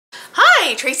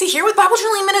Hi, Tracy here with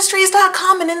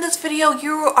BibleJournalingMinistries.com, and in this video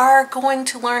you are going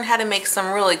to learn how to make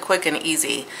some really quick and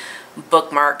easy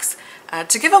bookmarks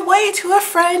to give away to a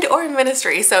friend or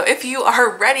ministry. So if you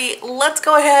are ready, let's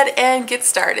go ahead and get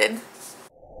started.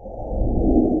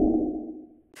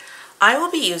 I will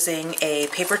be using a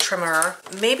paper trimmer,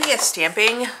 maybe a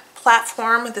stamping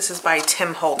platform. This is by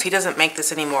Tim Holt. He doesn't make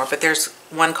this anymore, but there's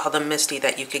one called the Misty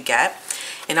that you could get.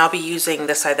 And I'll be using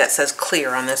the side that says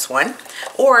clear on this one.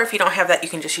 Or if you don't have that, you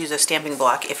can just use a stamping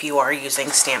block if you are using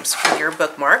stamps for your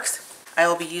bookmarks. I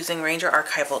will be using Ranger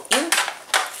Archival ink,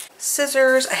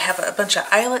 scissors. I have a bunch of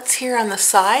eyelets here on the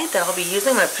side that I'll be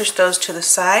using. I'm going to push those to the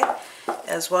side,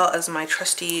 as well as my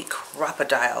trusty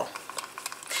crocodile.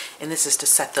 And this is to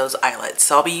set those eyelets.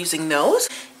 So I'll be using those.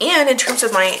 And in terms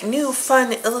of my new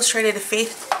fun illustrated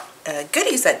faith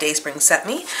goodies that DaySpring sent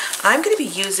me, I'm going to be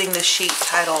using the sheet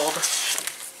titled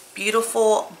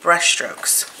Beautiful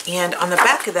Brushstrokes. And on the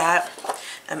back of that,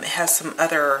 it has some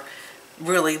other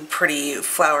really pretty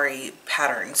flowery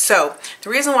patterns. So the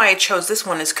reason why I chose this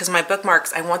one is because my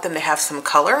bookmarks, I want them to have some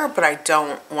color, but I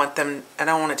don't want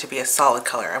it to be a solid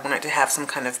color. I want it to have some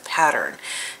kind of pattern.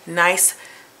 Nice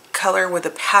color with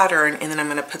a pattern, and then I'm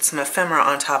going to put some ephemera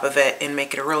on top of it and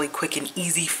make it a really quick and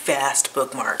easy, fast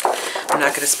bookmark. I'm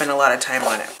not going to spend a lot of time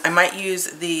on it. I might use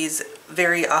these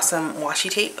very awesome washi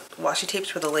tapes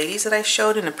for the ladies that I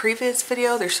showed in a previous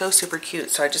video. They're so super cute,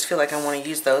 so I just feel like I want to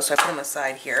use those, so I put them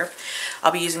aside here.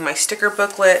 I'll be using my sticker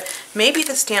booklet, maybe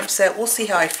the stamp set. We'll see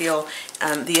how I feel.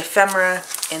 The ephemera,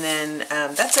 and then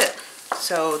that's it.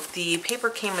 So the paper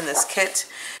came in this kit,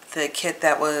 the kit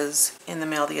that was in the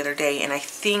mail the other day, and I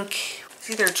think it's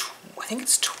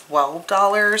it's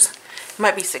 $12. It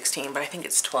might be $16, but I think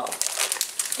it's $12.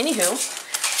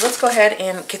 Anywho, let's go ahead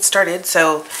and get started.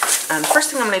 So the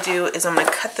first thing I'm going to do is I'm going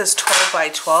to cut this 12 by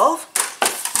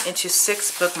 12 into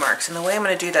 6 bookmarks. And the way I'm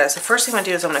going to do that is, the first thing I'm going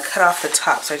to do is I'm going to cut off the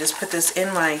top. So I just put this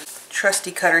in my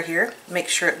trusty cutter here, make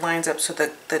sure it lines up so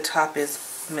that the top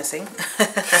is missing.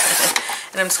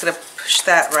 And I'm just going to push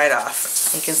that right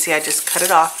off. You can see I just cut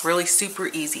it off really super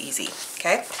easy.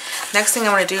 Okay. Next thing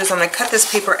I'm going to do is I'm going to cut this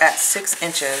paper at 6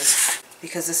 inches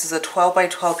because this is a 12 by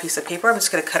 12 piece of paper. I'm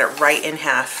just going to cut it right in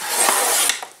half.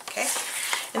 Okay.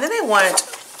 And then I want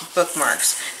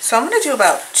bookmarks. So I'm going to do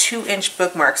about 2-inch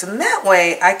bookmarks, and that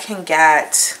way I can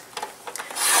get,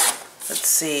 let's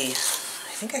see,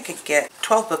 I think I could get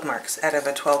 12 bookmarks out of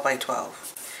a 12 by 12.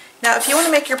 Now if you want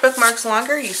to make your bookmarks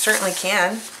longer, you certainly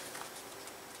can.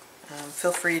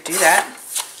 Feel free to do that.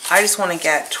 I just want to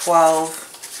get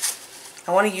 12.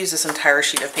 I want to use this entire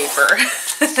sheet of paper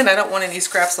and I don't want any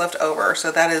scraps left over,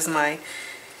 so that is my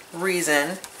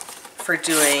reason for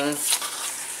doing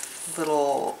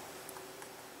little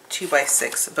 2 by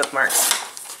 6 bookmarks.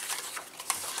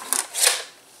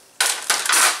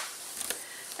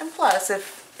 And plus,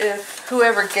 if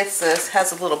whoever gets this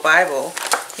has a little Bible,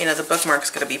 you know, the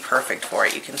bookmark's going to be perfect for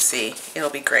it. You can see it'll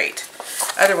be great.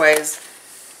 Otherwise,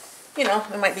 you know,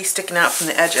 it might be sticking out from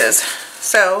the edges.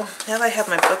 So now that I have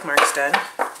my bookmarks done,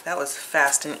 that was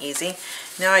fast and easy.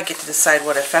 Now I get to decide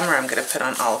what ephemera I'm going to put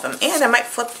on all of them, and I might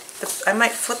flip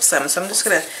some. So I'm just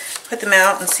going to put them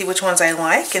out and see which ones I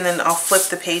like, and then I'll flip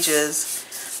the pages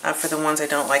for the ones I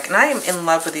don't like. And I am in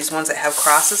love with these ones that have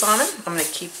crosses on them. I'm going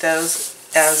to keep those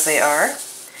as they are.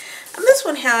 And this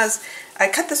one has, I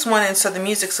cut this one in so the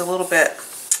music's a little bit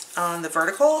on the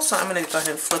vertical, so I'm going to go ahead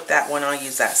and flip that one. I'll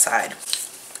use that side.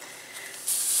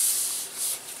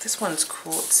 This one's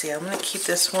cool. Let's see, I'm going to keep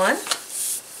this one.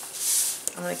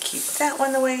 I'm going to keep that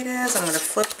one the way it is. I'm going to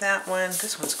flip that one.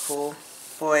 This one's cool.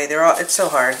 Boy, it's so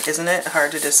hard, isn't it?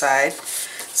 Hard to decide.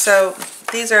 So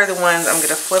these are the ones I'm going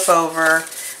to flip over,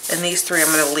 and these 3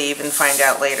 I'm going to leave and find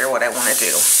out later what I want to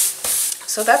do.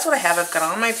 So that's what I have. I've got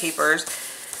all my papers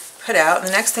put out. And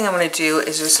the next thing I'm going to do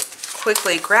is just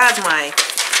quickly grab my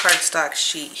cardstock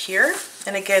sheet here.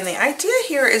 And again, the idea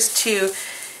here is to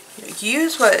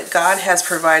use what God has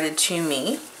provided to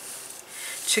me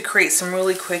to create some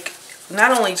really quick,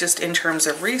 not only just in terms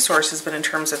of resources, but in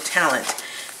terms of talent,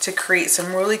 to create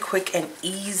some really quick and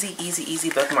easy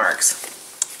bookmarks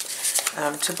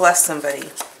to bless somebody.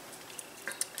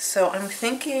 So I'm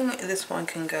thinking this one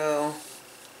can go,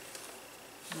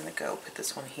 I'm going to go put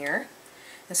this one here.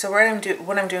 And so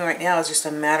what I'm doing right now is just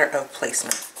a matter of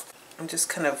placement. I'm just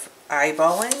kind of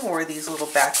eyeballing where these little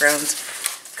backgrounds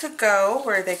could go,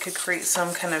 where they could create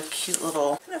some kind of cute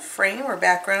little kind of frame or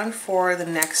background for the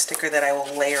next sticker that I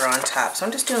will layer on top. So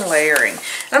I'm just doing layering.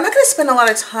 And I'm not going to spend a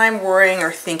lot of time worrying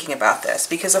or thinking about this,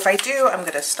 because if I do, I'm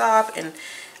going to stop and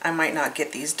I might not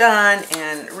get these done,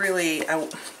 and really,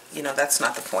 you know, that's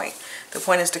not the point. The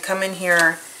point is to come in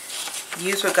here,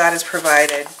 use what God has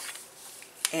provided,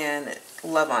 and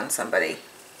love on somebody,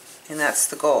 and that's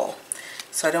the goal.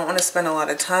 So I don't want to spend a lot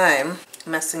of time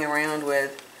messing around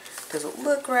with, does it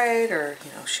look right, or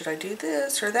should I do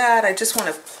this or that. I just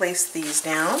want to place these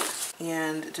down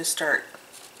and just start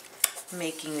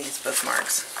making these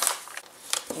bookmarks.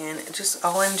 And just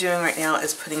all I'm doing right now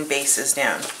is putting bases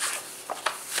down.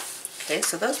 Okay,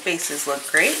 so those bases look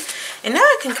great. And now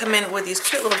I can come in with these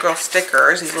cute little girl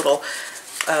stickers, these little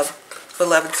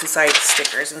Beloved Society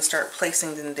stickers, and start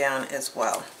placing them down as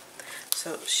well.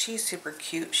 So she's super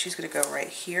cute. She's going to go right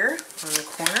here on the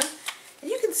corner.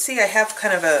 And you can see I have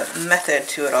kind of a method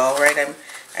to it all, right?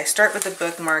 I start with the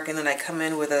bookmark, and then I come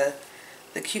in with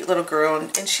the cute little girl,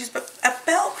 and she's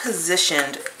about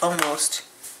positioned almost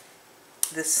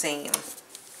the same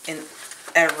in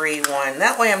every one.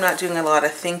 That way I'm not doing a lot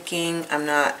of thinking. I'm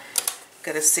not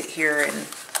going to sit here and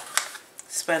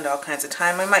spend all kinds of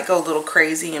time. I might go a little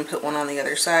crazy and put one on the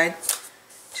other side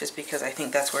just because I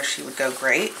think that's where she would go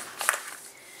great.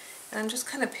 And I'm just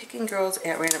kind of picking girls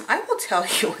at random. I will tell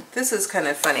you, this is kind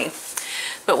of funny,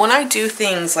 but when I do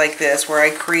things like this where I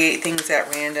create things at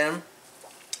random,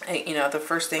 the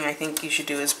first thing I think you should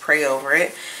do is pray over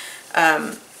it.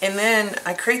 And then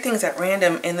I create things at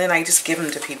random, and then I just give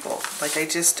them to people. Like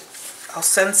I'll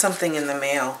send something in the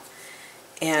mail,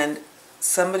 and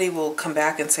somebody will come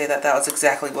back and say that was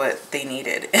exactly what they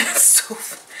needed. And it's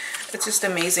just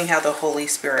amazing how the Holy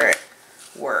Spirit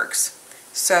works.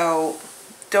 So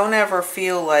don't ever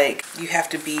feel like you have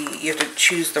to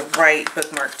choose the right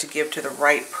bookmark to give to the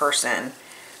right person,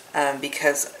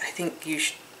 because I think you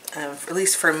should, at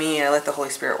least for me, I let the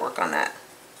Holy Spirit work on that.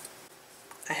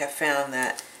 I have found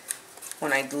that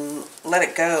when I let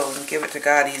it go and give it to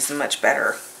God, He's much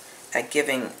better at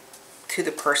giving to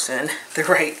the person the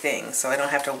right thing, so I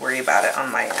don't have to worry about it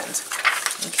on my end.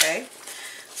 Okay,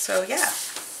 so yeah.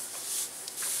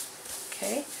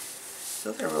 Okay,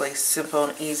 those are really simple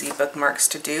and easy bookmarks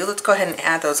to do. Let's go ahead and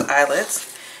add those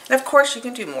eyelets. And of course you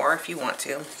can do more if you want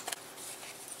to.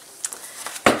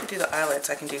 To do the eyelets,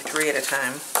 I can do 3 at a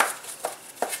time,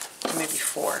 or maybe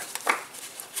 4.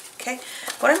 Okay,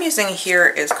 what I'm using here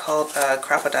is called a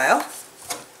crocodile,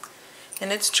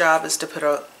 and its job is to put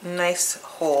a nice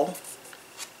hole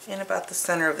in about the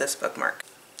center of this bookmark.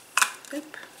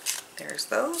 Boop. There's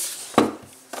those.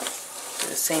 Do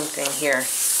the same thing here.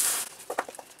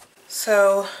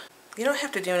 So you don't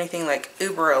have to do anything like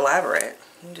uber elaborate.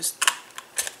 You can just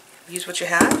use what you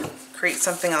have, create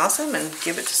something awesome, and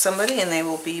give it to somebody, and they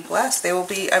will be blessed. They will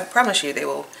be, I promise you, they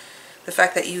will. The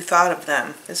fact that you thought of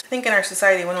them. I think in our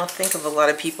society we don't think of a lot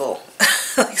of people.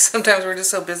 Like sometimes we're just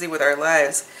so busy with our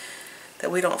lives that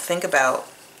we don't think about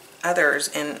others.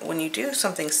 And when you do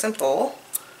something simple,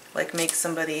 like make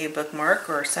somebody a bookmark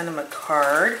or send them a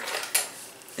card,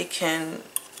 it can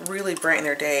really brighten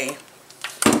their day.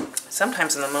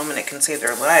 Sometimes in the moment it can save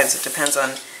their lives. It depends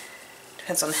on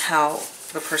how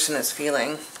the person is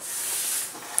feeling.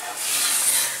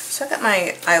 So I've got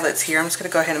my eyelets here. I'm just going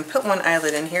to go ahead and put one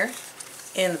eyelet in here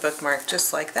in the bookmark,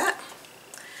 just like that.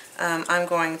 I'm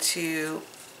going to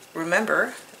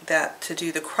remember that to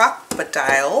do the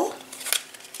crocodile,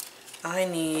 I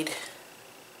need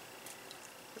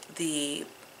the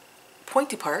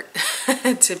pointy part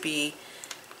to be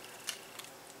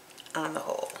on the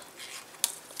hole.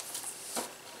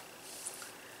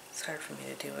 It's hard for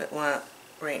me to do it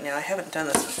right now. I haven't done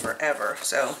this in forever,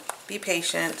 so be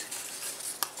patient.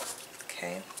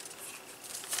 Okay.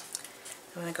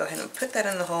 I'm going to go ahead and put that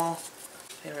in the hole.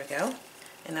 There we go.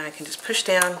 And now I can just push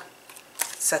down,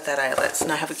 set that eyelet. So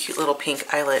now I have a cute little pink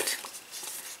eyelet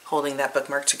holding that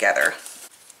bookmark together.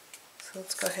 So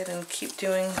let's go ahead and keep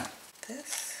doing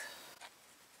this.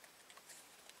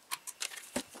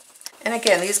 And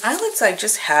again, these eyelets I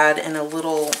just had in a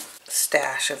little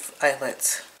stash of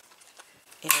eyelets.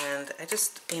 And I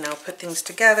just, put things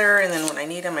together, and then when I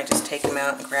need them, I just take them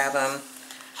out and grab them.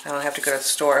 I don't have to go to the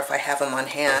store if I have them on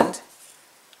hand.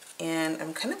 And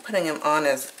I'm kind of putting them on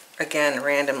as, again,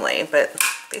 randomly, but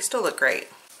they still look great.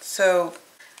 So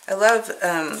I love,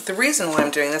 the reason why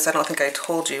I'm doing this, I don't think I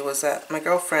told you, was that my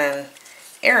girlfriend,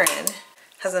 Erin,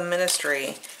 has a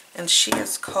ministry, and she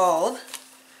has called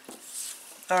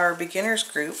our beginners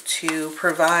group to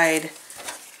provide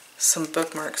some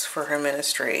bookmarks for her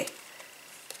ministry.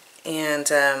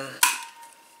 And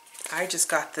I just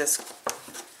got this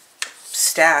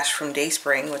stash from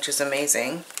DaySpring, which is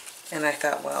amazing. And I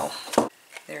thought, well,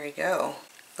 there you go.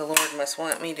 The Lord must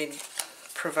want me to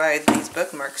provide these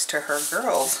bookmarks to her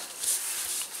girls.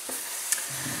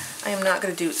 I am not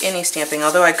going to do any stamping,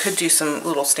 although I could do some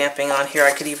little stamping on here.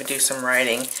 I could even do some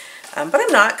writing. But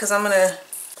I'm not, because I'm going to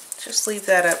just leave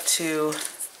that up to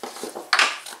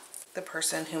the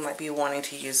person who might be wanting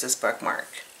to use this bookmark.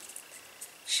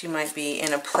 She might be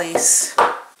in a place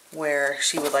where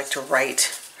she would like to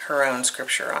write her own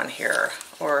scripture on here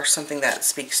or something that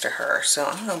speaks to her. So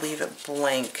I'm going to leave it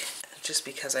blank just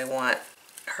because I want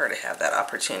her to have that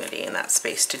opportunity and that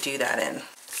space to do that in.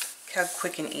 Look how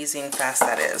quick and easy and fast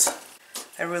that is.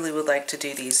 I really would like to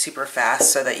do these super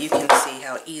fast so that you can see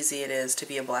how easy it is to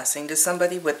be a blessing to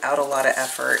somebody without a lot of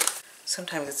effort.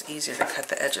 Sometimes it's easier to cut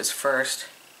the edges first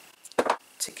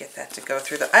to get that to go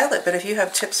through the eyelet. But if you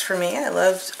have tips for me, I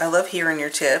love hearing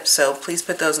your tips. So please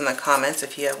put those in the comments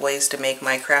if you have ways to make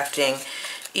my crafting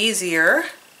easier.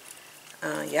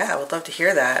 Yeah, I would love to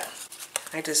hear that.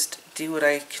 I just do what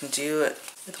I can do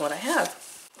with what I have.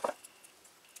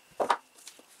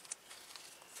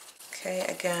 Okay,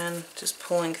 again, just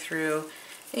pulling through.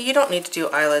 You don't need to do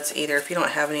eyelets either. If you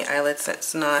don't have any eyelets,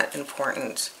 that's not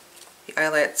important. The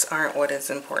eyelets aren't what is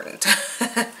important.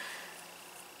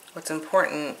 What's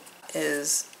important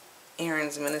is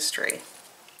Aaron's ministry.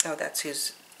 Oh, that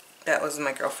was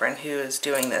my girlfriend who is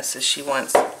doing this, is she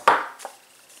wants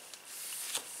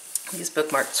these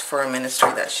bookmarks for a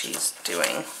ministry that she's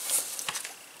doing.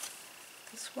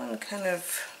 This one kind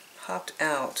of popped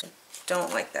out. I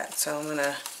don't like that, so I'm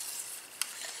gonna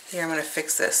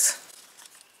fix this.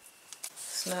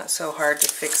 It's not so hard to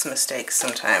fix mistakes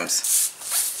sometimes.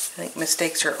 I think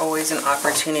mistakes are always an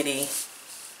opportunity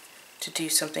to do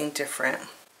something different.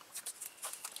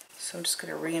 So I'm just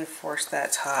going to reinforce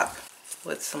that top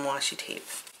with some washi tape.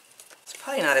 It's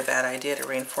probably not a bad idea to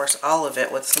reinforce all of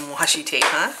it with some washi tape,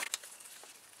 huh?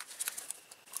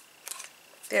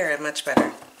 There, much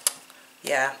better.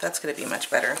 Yeah, that's going to be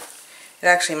much better. It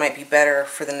actually might be better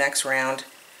for the next round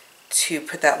to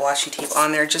put that washi tape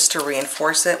on there just to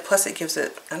reinforce it. Plus it gives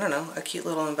it, I don't know, a cute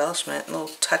little embellishment, a little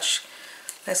touch,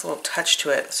 nice little touch to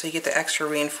it. So you get the extra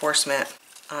reinforcement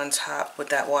on top with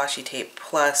that washi tape.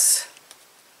 Plus,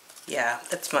 yeah,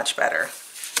 it's much better.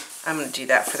 I'm going to do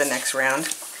that for the next round.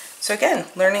 So again,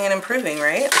 learning and improving,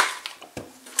 right?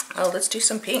 Oh, let's do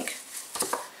some pink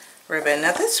ribbon.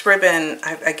 Now this ribbon,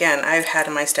 I've had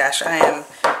in my stash. I've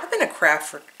been a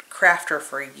crafter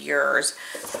for years.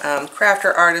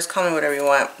 Crafter, artist, call me whatever you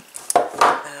want.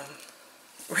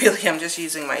 Really, I'm just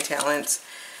using my talents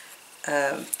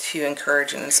to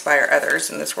encourage and inspire others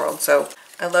in this world. So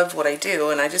I love what I do,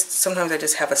 and sometimes I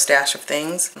just have a stash of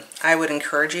things. I would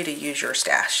encourage you to use your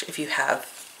stash if you have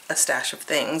a stash of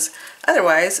things.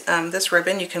 Otherwise, this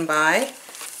ribbon you can buy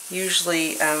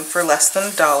usually for less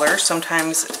than $1.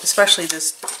 Sometimes, especially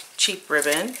this cheap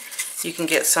ribbon, you can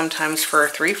get sometimes for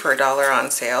 3 for $1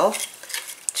 on sale,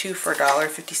 2 for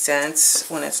 $1.50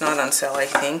 when it's not on sale, I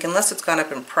think, unless it's gone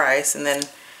up in price, and then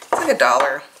it's like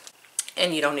 $1,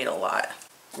 and you don't need a lot.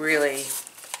 Really,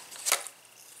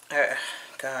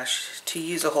 gosh, to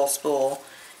use a whole spool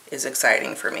is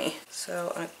exciting for me.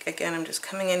 So again, I'm just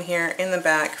coming in here in the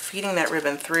back, feeding that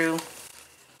ribbon through,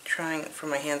 trying for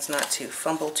my hands not to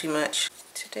fumble too much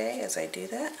today as I do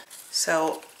that.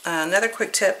 So another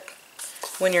quick tip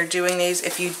when you're doing these,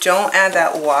 if you don't add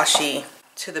that washi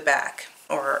to the back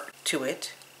or to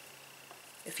it,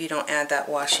 if you don't add that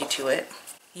washi to it,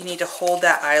 you need to hold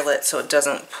that eyelet so it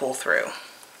doesn't pull through.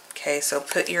 Okay, so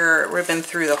put your ribbon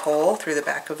through the hole, through the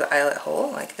back of the eyelet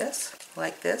hole, like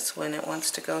this when it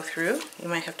wants to go through. You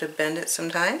might have to bend it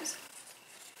sometimes.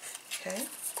 Okay,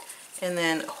 and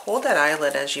then hold that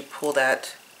eyelet as you pull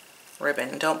that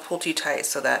ribbon. Don't pull too tight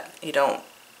so that you don't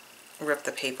rip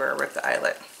the paper or rip the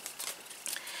eyelet.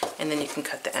 And then you can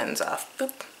cut the ends off.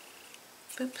 Boop,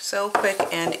 boop, so quick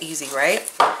and easy,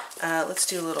 right? Let's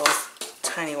do a little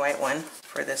tiny white one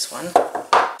for this one.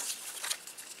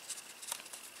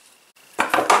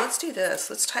 Let's do this.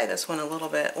 Let's tie this one a little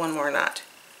bit, one more knot.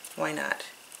 Why not?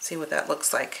 See what that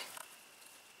looks like.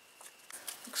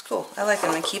 Looks cool. I like it.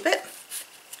 I'm going to keep it.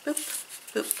 Boop,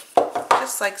 boop.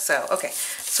 Just like so. Okay,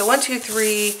 so 1, 2,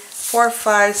 3, 4,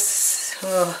 5,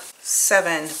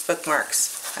 7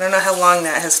 bookmarks. I don't know how long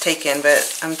that has taken,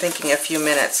 but I'm thinking a few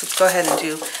minutes. Let's go ahead and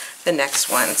do the next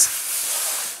ones.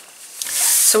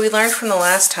 So we learned from the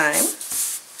last time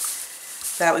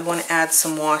that we want to add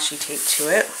some washi tape to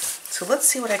it. So let's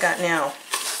see what I got now.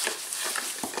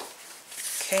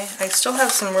 Okay, I still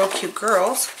have some real cute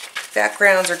girls.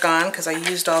 Backgrounds are gone because I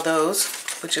used all those,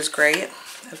 which is great.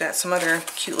 I've got some other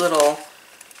cute little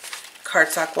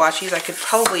cardstock washis. I could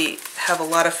probably have a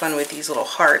lot of fun with these little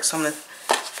hearts, so I'm going to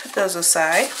put those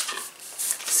aside.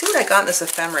 Let's see what I got in this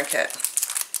ephemera kit.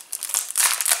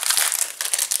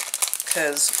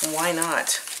 Because why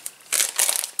not?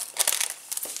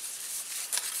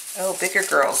 Oh, bigger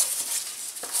girls.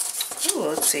 Ooh,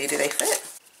 let's see, do they fit?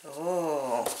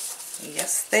 Oh,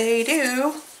 yes they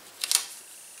do.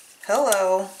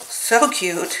 Hello. So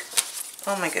cute.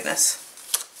 Oh my goodness.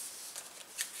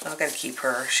 I've got to keep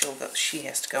her. She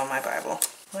has to go in my Bible.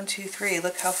 1, 2, 3.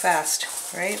 Look how fast,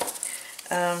 right?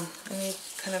 Let me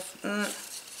kind of.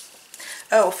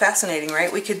 Oh, fascinating,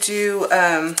 right? We could do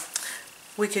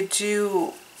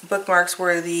bookmarks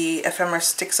where the ephemera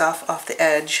sticks off the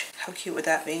edge. How cute would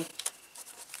that be?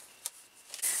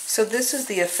 So this is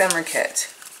the ephemera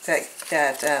kit that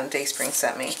DaySpring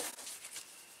sent me.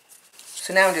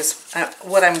 So now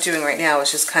what I'm doing right now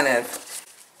is just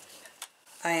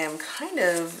I am kind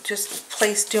of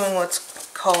just doing what's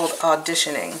called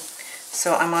auditioning.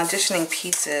 So I'm auditioning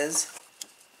pieces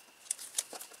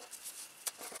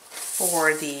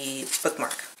for the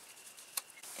bookmark.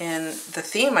 And the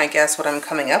theme, I guess, what I'm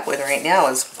coming up with right now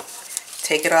is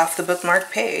take it off the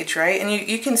bookmark page, right? And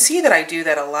you can see that I do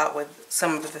that a lot with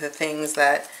some of the things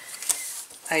that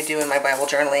I do in my Bible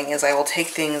journaling, is I will take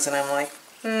things and I'm like,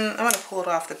 I'm going to pull it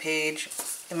off the page.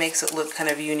 It makes it look kind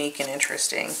of unique and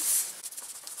interesting.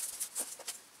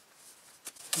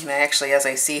 And actually, as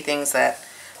I see things that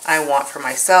I want for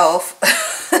myself,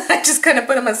 I just kind of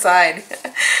put them aside.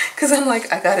 Because I'm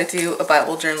like, I got to do a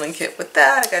Bible journaling kit with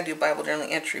that. I got to do a Bible journaling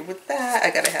entry with that.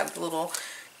 I got to have the little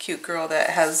cute girl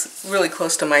that has really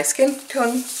close to my skin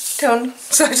tone.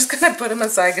 So I just kind of put them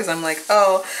aside because I'm like,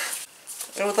 oh,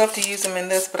 I would love to use them in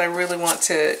this, but I really want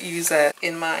to use that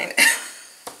in mine.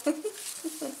 And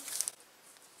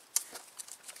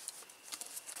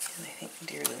I think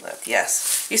dearly loved.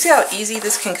 Yes. You see how easy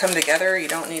this can come together? You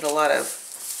don't need a lot of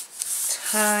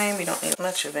time. You don't need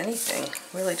much of anything.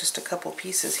 Really just a couple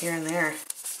pieces here and there.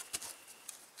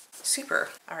 Super.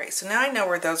 Alright, so now I know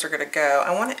where those are going to go.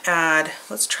 I want to add,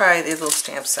 let's try the little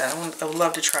stamp set. I would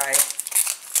love to try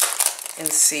and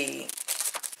see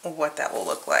what that will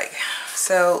look like.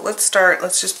 So let's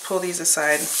just pull these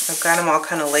aside. I've got them all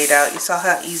kind of laid out. You saw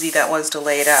how easy that was to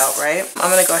lay it out, right? I'm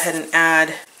going to go ahead and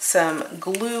add some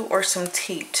glue or some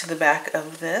tape to the back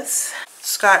of this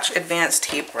Scotch Advanced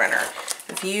Tape Runner.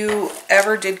 If you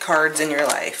ever did cards in your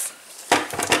life,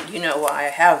 you know why I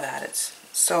have that. It's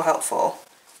so helpful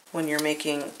when you're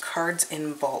making cards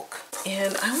in bulk.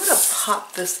 And I'm going to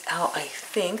pop this out, I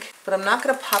think, but I'm not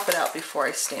going to pop it out before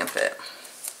I stamp it.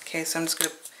 Okay, so I'm just going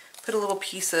to put a little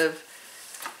piece of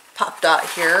pop dot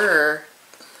here, or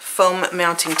foam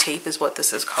mounting tape is what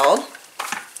this is called.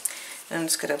 And I'm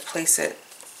just going to place it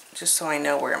just so I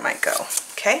know where it might go.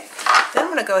 Okay, then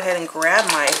I'm going to go ahead and grab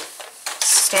my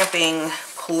stamping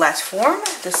platform.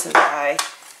 This is by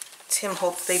Tim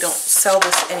Holtz. They don't sell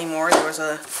this anymore. There was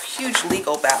a huge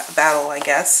legal battle, I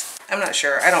guess. I'm not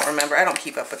sure. I don't remember. I don't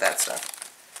keep up with that stuff.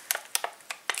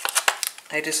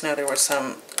 I just know there was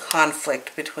some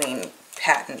conflict between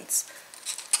patents.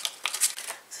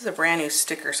 This is a brand new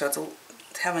sticker, so it's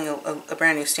having a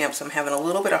brand new stamp, so I'm having a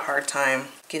little bit of hard time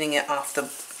getting it off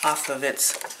of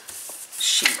its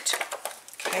sheet.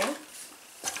 Okay.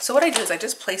 So what I do is I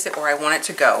just place it where I want it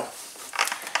to go.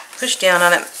 Push down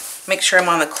on it. Make sure I'm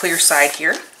on the clear side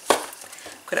here. I'm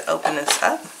going to open this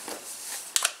up.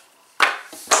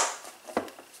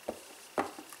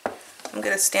 I'm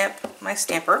going to stamp my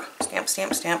stamper. Stamp,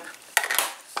 stamp, stamp.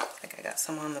 I think I got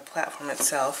some on the platform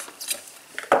itself.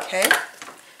 Okay.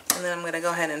 And then I'm going to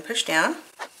go ahead and push down.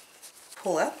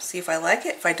 Pull up. See if I like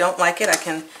it. If I don't like it, I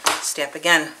can stamp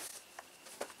again.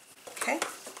 Okay.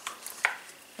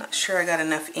 Not sure I got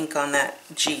enough ink on that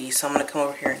G, so I'm going to come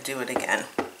over here and do it again.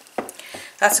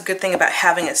 That's a good thing about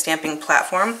having a stamping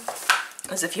platform,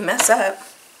 is if you mess up,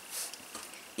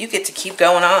 you get to keep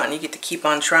going on. You get to keep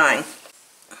on trying.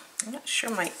 I'm not sure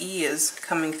my E is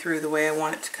coming through the way I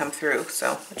want it to come through,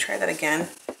 so I'll try that again.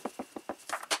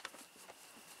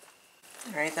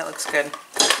 Alright, that looks good.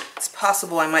 It's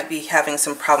possible I might be having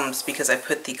some problems because I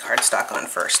put the cardstock on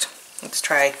first. Let's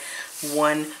try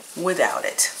one without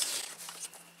it.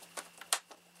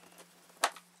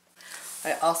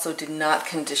 I also did not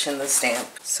condition the stamp,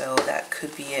 so that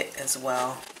could be it as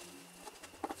well.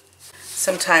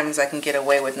 Sometimes I can get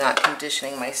away with not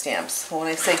conditioning my stamps. Well, when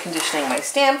I say conditioning my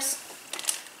stamps,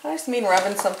 I just mean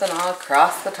rubbing something all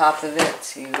across the top of it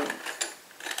to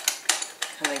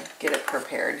kind of get it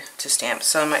prepared to stamp.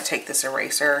 So I might take this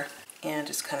eraser and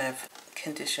just kind of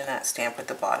condition that stamp at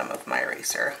the bottom of my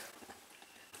eraser.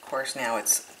 Of course, now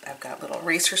I've got little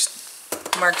eraser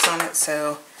marks on it,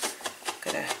 so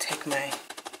I'm going to take my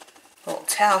little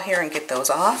towel here and get those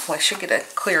off. Well, I should get a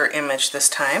clearer image this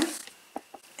time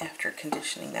after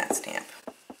conditioning that stamp.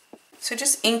 So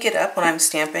just ink it up when I'm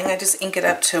stamping. I just ink it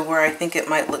up to where I think it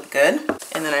might look good.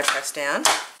 And then I press down,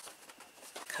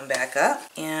 come back up,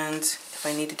 and if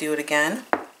I need to do it again,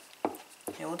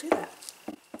 I will do that.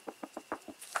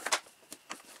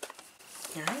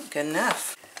 Alright, good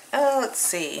enough. Let's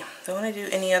see. Do I want to do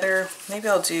any other? Maybe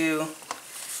I'll do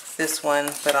this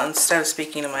one, but instead of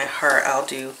speaking to my heart, I'll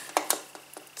do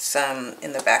some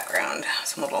in the background,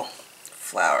 some little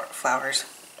flowers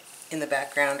in the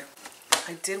background.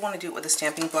 I did want to do it with a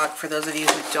stamping block. For those of you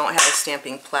who don't have a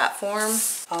stamping platform,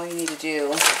 all you need to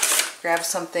do, grab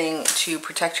something to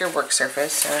protect your work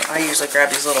surface. I usually grab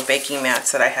these little baking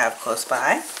mats that I have close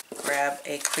by. Grab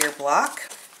a clear block.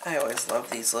 I always love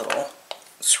these little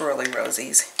swirly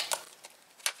rosies.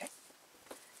 Okay.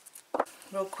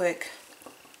 Real quick,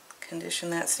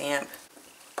 condition that stamp.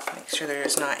 Make sure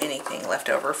there's not anything left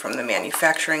over from the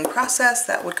manufacturing process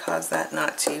that would cause that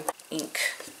not to ink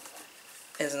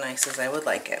as nice as I would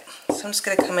like it. So I'm just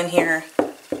going to come in here,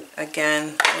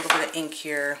 again, a little bit of ink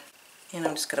here, and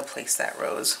I'm just going to place that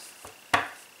rose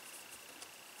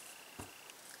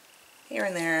here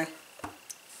and there.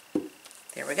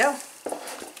 There we go.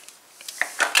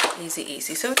 Easy,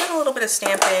 easy. So we've done a little bit of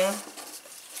stamping.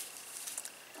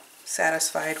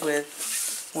 Satisfied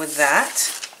with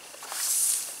that.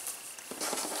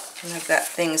 And I've got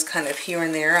things kind of here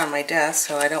and there on my desk,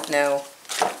 so I don't know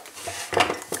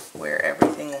where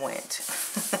everything went.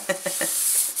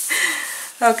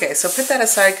 Okay, so put that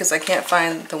aside because I can't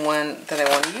find the one that I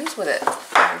want to use with it.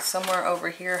 It's somewhere over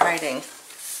here hiding.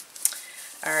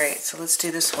 Alright, so let's do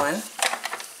this one.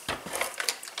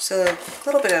 So a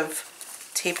little bit of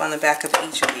tape on the back of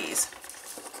each of these.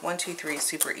 1, 2, 3,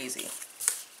 super easy.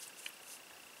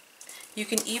 You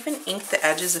can even ink the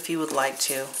edges if you would like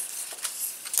to.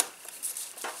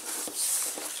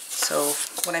 So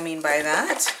what I mean by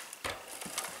that,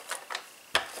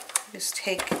 just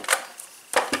take,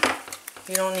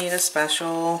 you don't need a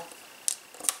special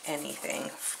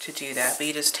anything to do that, but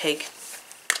you just take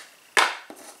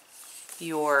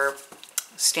your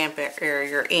stamp or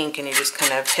your ink and you just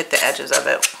kind of hit the edges of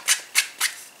it.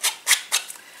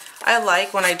 I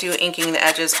like, when I do inking the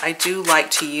edges, I do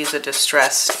like to use a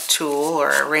distress tool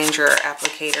or a Ranger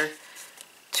applicator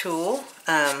tool,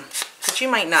 but you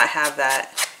might not have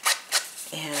that.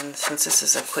 And since this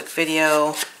is a quick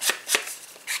video,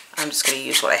 I'm just going to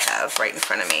use what I have right in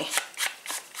front of me.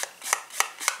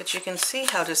 But you can see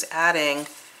how just adding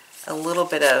a little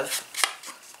bit of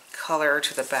color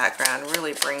to the background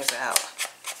really brings out,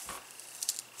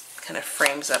 kind of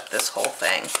frames up this whole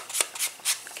thing.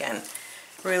 Again,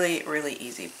 really, really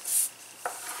easy.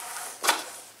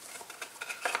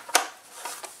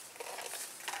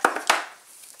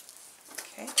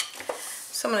 Okay,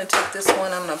 so I'm going to take this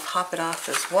one, I'm going to pop it off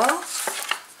as well.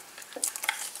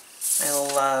 I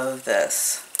love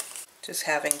this. Just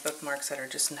having bookmarks that are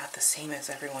just not the same as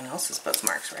everyone else's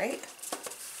bookmarks, right?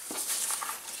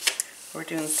 We're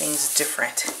doing things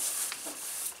different.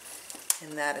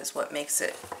 And that is what makes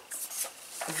it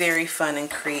very fun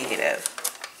and creative.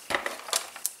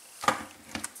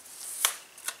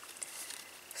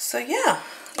 So yeah,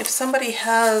 if somebody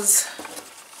has,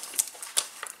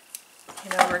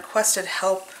 requested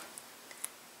help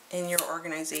in your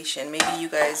organization, maybe you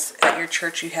guys at your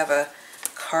church, you have a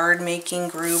card making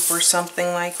group or something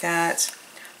like that,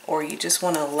 or you just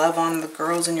want to love on the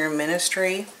girls in your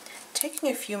ministry, taking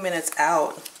a few minutes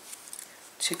out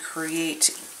to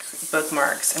create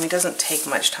bookmarks. I mean, it doesn't take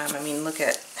much time. I mean, look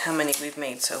at how many we've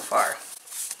made so far.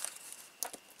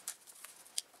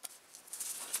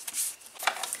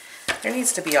 There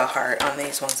needs to be a heart on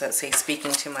these ones that say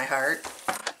speaking to my heart.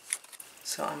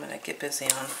 So I'm going to get busy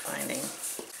on finding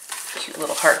cute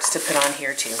little hearts to put on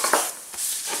here too.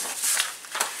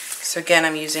 So again,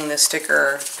 I'm using the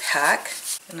sticker pack,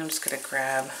 and I'm just going to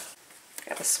grab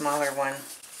a smaller one.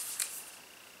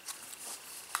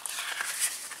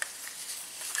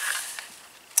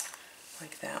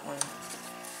 Like that one.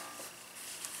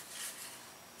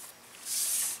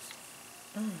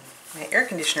 My air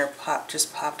conditioner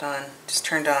just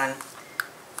turned on.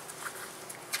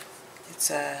 It's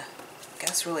I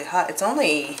guess really hot. It's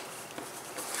only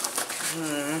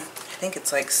I think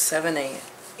it's like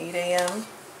 8 a.m.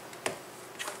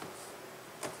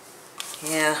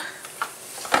 Yeah,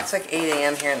 it's like 8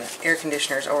 a.m. here and the air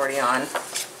conditioner is already on.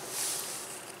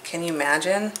 Can you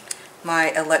imagine?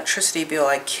 My electricity bill,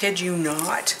 I kid you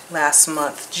not, last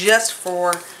month just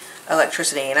for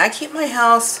electricity, and I keep my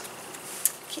house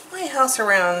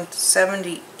around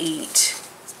 78,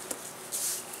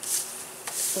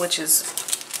 which is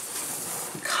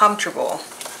comfortable.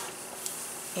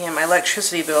 And my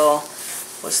electricity bill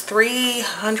was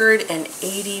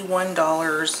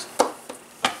 $381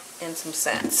 and some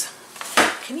cents.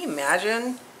 Can you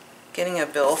imagine getting a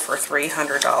bill for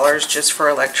 $300 just for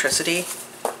electricity?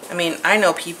 I mean, I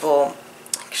know people,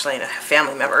 actually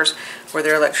family members, where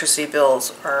their electricity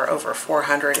bills are over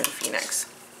 $400 in Phoenix.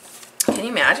 Can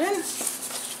you imagine?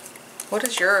 What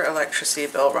does your electricity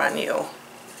bill run you?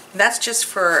 That's just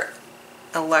for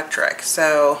electric.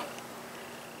 So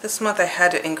this month I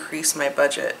had to increase my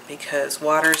budget because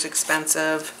water's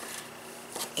expensive,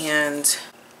 and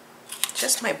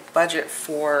just my budget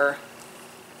for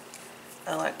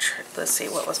electric. Let's see,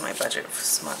 what was my budget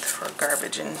this month for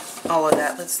garbage and all of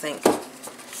that? Let's think.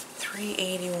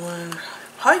 381,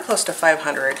 probably close to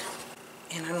 500.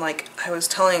 And I'm like, I was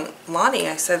telling Lonnie,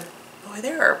 I said, boy,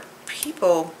 there are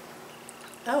people.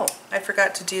 Oh, I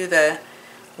forgot to do the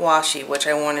washi, which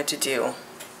I wanted to do.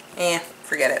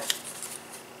 Forget it.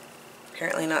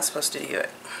 Apparently not supposed to do it.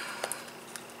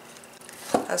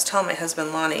 I was telling my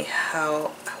husband Lonnie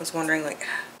how I was wondering, like,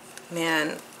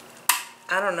 man,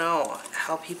 I don't know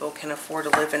how people can afford to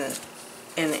live in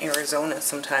Arizona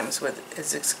sometimes with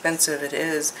as expensive it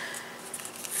is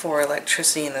for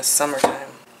electricity in the summertime.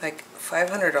 Like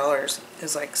 $500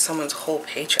 is like someone's whole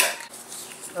paycheck.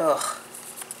 Ugh.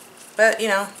 But you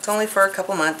know, it's only for a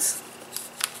couple months.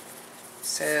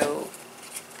 So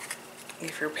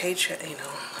if your paycheck, you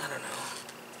know, I don't know.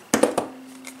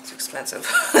 It's expensive.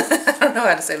 I don't know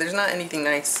how to say. There's not anything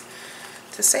nice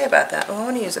to say about that. Oh, I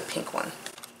want to use a pink one.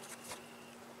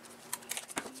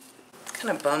 Kind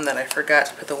of bummed that I forgot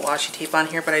to put the washi tape on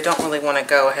here, but I don't really want to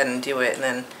go ahead and do it and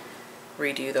then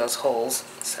redo those holes.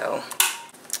 So,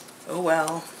 oh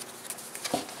well.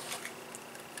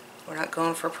 We're not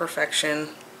going for perfection.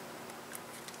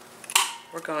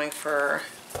 We're going for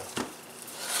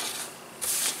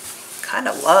kind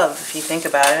of love, if you think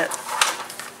about it.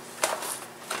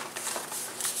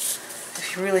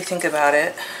 If you really think about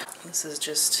it, this is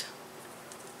just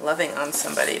loving on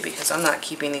somebody, because I'm not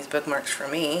keeping these bookmarks for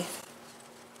me.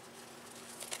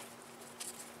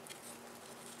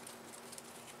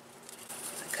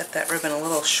 I cut that ribbon a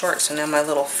little short, so now my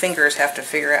little fingers have to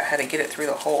figure out how to get it through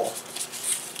the hole.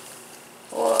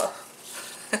 Whoa.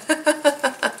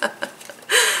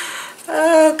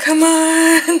 Oh, come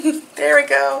on. There we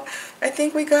go. I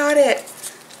think we got it.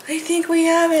 I think we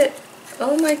have it.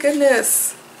 Oh my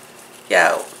goodness.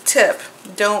 Yeah, tip.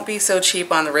 Don't be so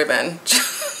cheap on the ribbon.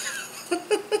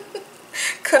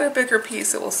 Cut a bigger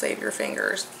piece. It will save your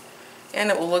fingers. And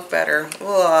it will look better.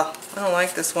 Ugh, I don't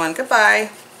like this one.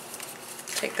 Goodbye.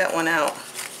 Take that one out.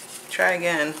 Try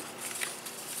again.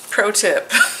 Pro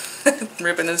tip.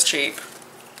 Ribbon is cheap.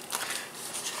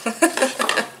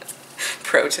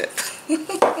 Pro tip.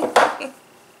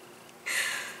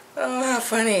 Oh, how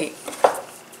funny.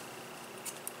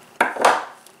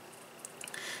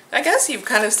 I guess you've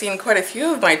kind of seen quite a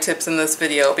few of my tips in this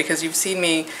video, because you've seen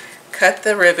me cut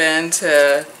the ribbon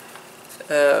to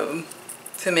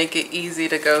make it easy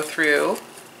to go through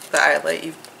the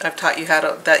eyelet. I've taught you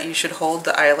how that you should hold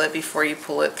the eyelet before you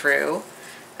pull it through.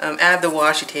 Add the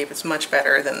washi tape. It's much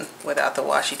better than without the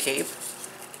washi tape.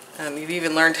 You've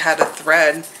even learned how to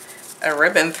thread a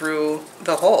ribbon through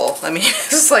the hole. I mean,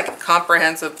 this is like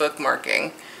comprehensive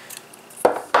bookmarking.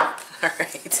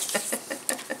 Alright.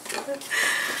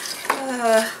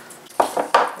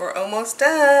 We're almost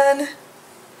done.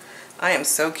 I am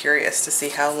so curious to see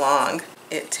how long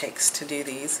it takes to do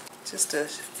these. Just a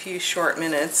few short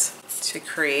minutes to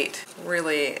create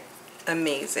really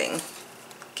amazing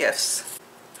gifts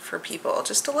for people.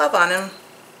 Just to love on them.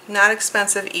 Not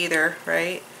expensive either,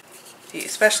 right?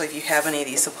 Especially if you have any of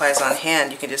these supplies on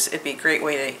hand, you can just, it'd be a great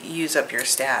way to use up your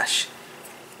stash.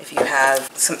 If you have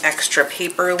some extra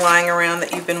paper lying around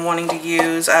that you've been wanting to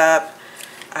use up.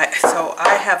 So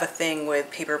I have a thing with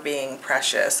paper being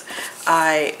precious.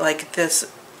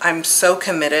 I'm so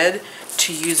committed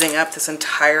to using up this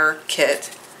entire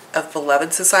kit of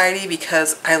Beloved Society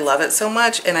because I love it so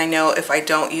much, and I know if I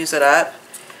don't use it up,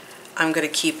 I'm gonna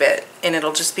keep it and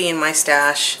it'll just be in my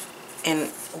stash. And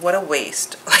what a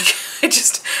waste. Like,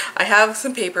 I have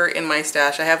some paper in my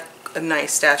stash. I have a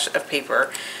nice stash of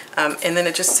paper, and then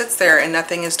it just sits there and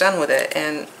nothing is done with it,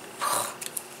 and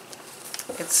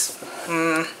it's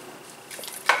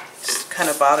just kind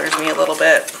of bothers me a little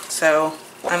bit. So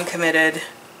I'm committed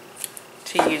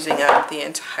to using up the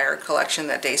entire collection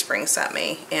that DaySpring sent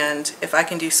me, and if I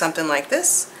can do something like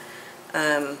this,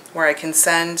 where I can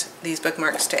send these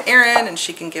bookmarks to Erin and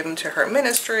she can give them to her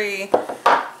ministry,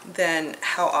 then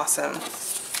how awesome,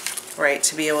 right?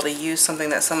 To be able to use something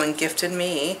that someone gifted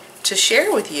me to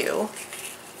share with you,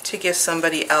 to give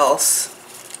somebody else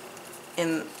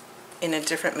in a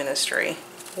different ministry.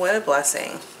 What a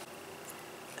blessing.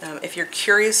 If you're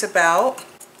curious about,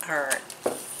 or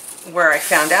where I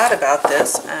found out about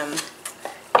this,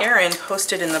 Erin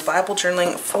posted in the Bible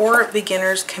Journaling for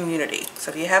Beginners community. So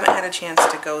if you haven't had a chance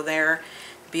to go there,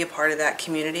 be a part of that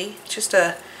community, just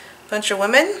a bunch of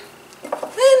women,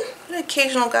 An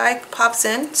occasional guy pops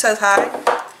in, says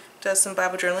hi, does some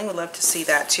Bible journaling. We'd love to see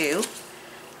that too.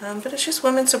 But it's just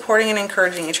women supporting and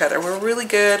encouraging each other. We're really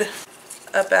good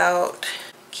about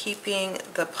keeping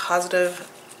the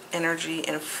positive energy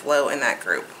and flow in that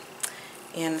group.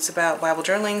 And it's about Bible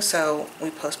journaling, so we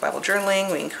post Bible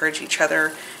journaling. We encourage each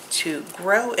other to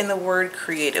grow in the Word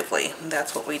creatively. And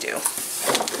that's what we do.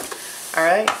 All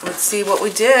right, let's see what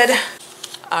we did.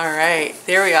 All right,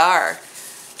 there we are.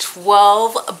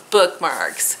 12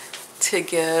 bookmarks to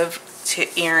give to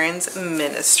Erin's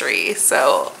ministry.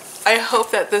 So I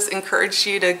hope that this encouraged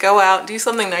you to go out, do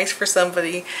something nice for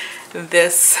somebody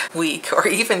this week, or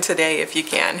even today if you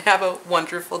can. Have a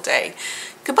wonderful day.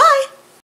 Goodbye.